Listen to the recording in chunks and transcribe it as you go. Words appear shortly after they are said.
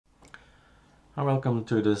and welcome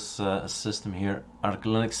to this system here,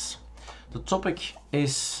 ArcoLinux. The topic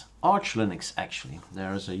is ArcoLinux actually.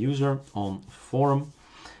 There is a user on forum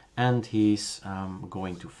and he's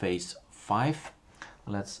going to phase 5.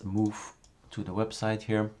 Let's move to the website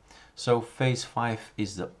here. So phase 5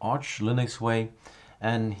 is the ArcoLinux way,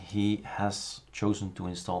 and he has chosen to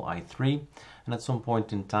install i3, and at some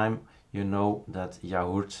point in time you know that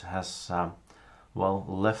Yahoo has well,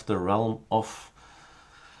 left the realm of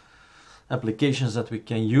applications that we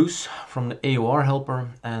can use from the AOR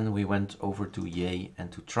helper, and we went over to Yay and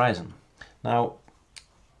to Tryzen. Now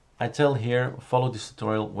I tell here, follow this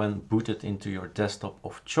tutorial when booted into your desktop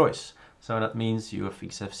of choice. So that means you have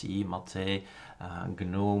XFCE, Mate,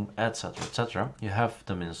 GNOME, etc. You have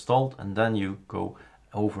them installed, and then you go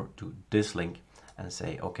over to this link and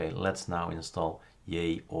say, okay, let's now install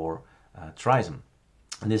Yay or Tryzen.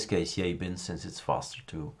 In this case, Yay bin, since it's faster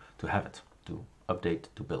to have it, to update,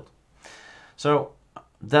 to build. So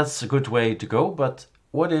that's a good way to go, but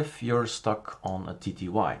what if you're stuck on a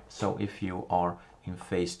TTY? So if you are in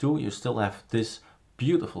phase 2, you still have this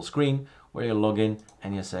beautiful screen where you log in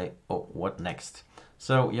and you say, oh, what next?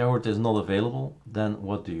 So Yahoo is not available, then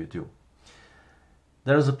what do?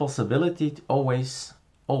 There is a possibility to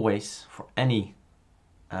always for any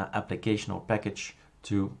application or package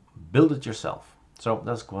to build it yourself. So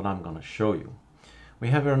that's what I'm going to show you. We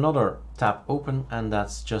have here another tab open, and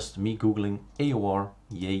that's just me googling AOR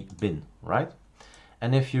Yay bin, right?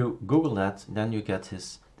 And if you Google that, then you get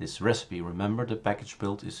this recipe. Remember, the package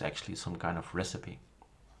build is actually some kind of recipe.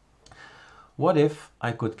 What if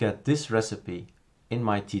I could get this recipe in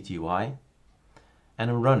my TTY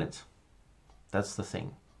and run it? That's the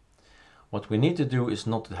thing. What we need to do is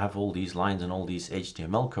not to have all these lines and all these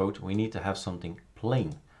HTML code. We need to have something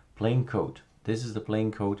plain code. This is the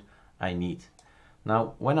plain code I need.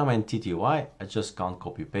 Now, when I'm in TTY, I just can't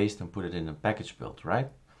copy paste and put it in a package build, right?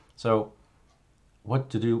 So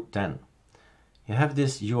what to do then? You have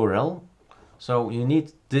this URL, so you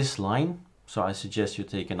need this line. So I suggest you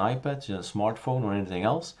take an iPad, a smartphone, or anything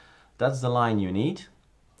else. That's the line you need,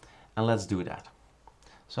 and let's do that.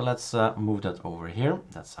 So let's move that over here.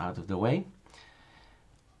 That's out of the way.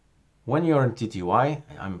 When you're in TTY,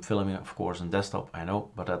 I'm filming of course on desktop, I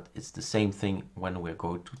know, but it's the same thing when we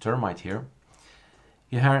go to Termite here.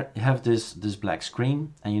 You have this black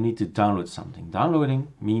screen and you need to download something. Downloading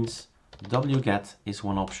means wget is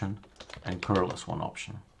one option and curl is one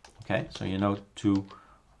option. Okay, so you know two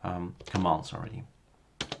commands already.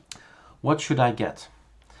 What should I get?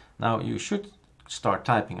 Now you should start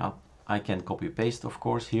typing up. I can copy paste of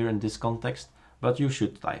course here in this context, but you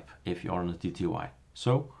should type if you're on a TTY.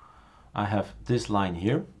 So I have this line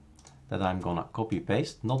here that I'm gonna copy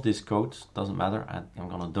paste, not this code, doesn't matter. I'm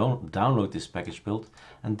gonna download this package build,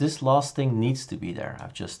 and this last thing needs to be there.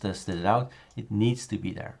 I've just tested it out, it needs to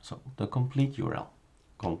be there. So the complete URL,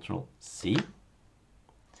 Control C,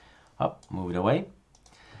 up, move it away,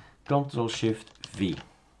 Control Shift V.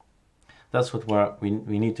 That's what we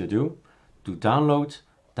need to do to download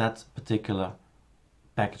that particular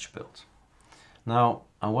package build. Now,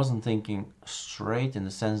 I wasn't thinking straight in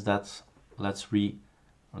the sense that let's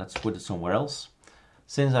put it somewhere else.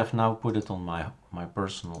 Since I've now put it on my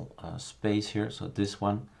personal space here, so this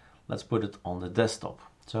one, let's put it on the desktop.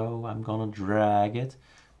 So I'm gonna drag it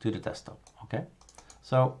to the desktop, okay?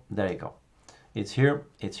 So there you go. It's here,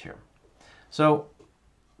 it's here. So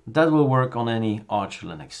that will work on any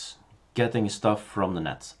ArcoLinux, getting stuff from the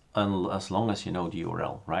net, as long as you know the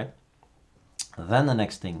URL, right? Then the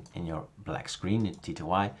next thing in your black screen, in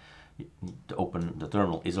TTY, the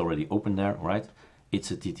terminal is already open there, right? It's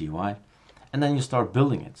a TTY, and then you start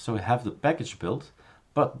building it. So you have the package built,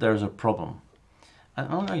 but there's a problem. And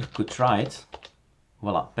only you could try it.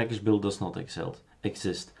 Voila, package build does not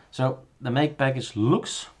exist. So the make package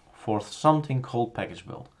looks for something called package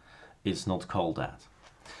build. It's not called that.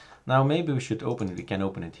 Now maybe we should open it. We can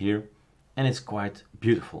open it here, and it's quite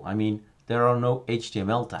beautiful. I mean, there are no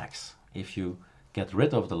HTML tags. If you get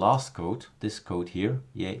rid of the last code, this code here,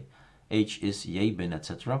 Yay, H is Yay bin,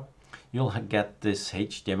 etc., you'll get this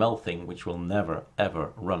HTML thing which will never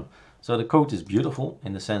ever run. So the code is beautiful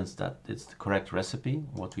in the sense that it's the correct recipe,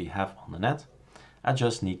 what we have on the net. I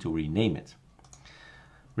just need to rename it.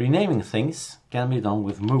 Renaming things can be done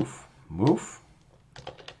with move,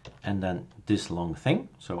 and then this long thing.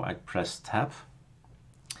 So I press tab,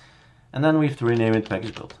 and then we have to rename it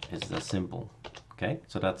package build. It's that simple. Okay,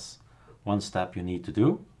 so that's one step you need to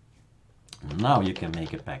do. Now you can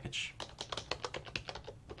make a package.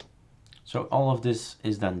 So all of this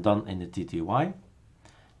is then done in the TTY.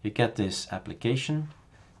 You get this application,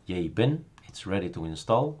 Yay bin, it's ready to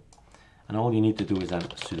install. And all you need to do is then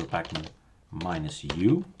sudo pacman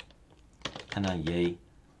 -U, and then yay,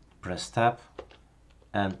 press tab,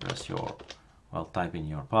 and press your, well, type in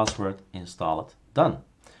your password, install it, done.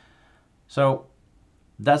 So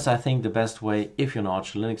that's, I think, the best way if you're on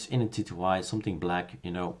ArcoLinux in a TTY, something black,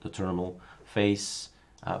 you know, the terminal face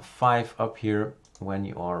 5 up here when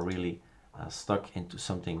you are really stuck into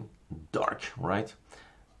something dark, right?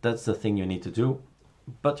 That's the thing you need to do,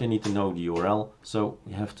 but you need to know the URL, so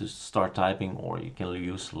you have to start typing, or you can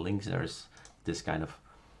use links. There's this kind of,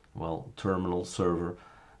 well, terminal server,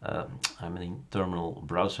 I mean terminal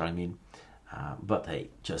browser, I mean, but hey,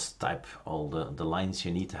 just type all the lines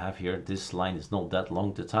you need to have here. This line is not that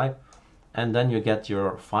long to type, and then you get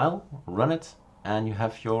your file, run it, and you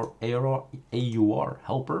have your AUR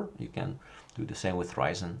helper. You can do the same with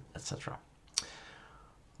Ryzen, etc.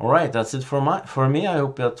 All right, that's it for me. I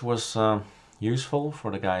hope that was useful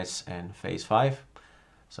for the guys in phase 5.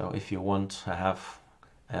 So if you want to have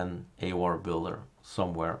an AUR builder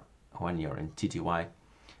somewhere when you're in TTY,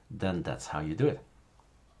 then that's how you do it.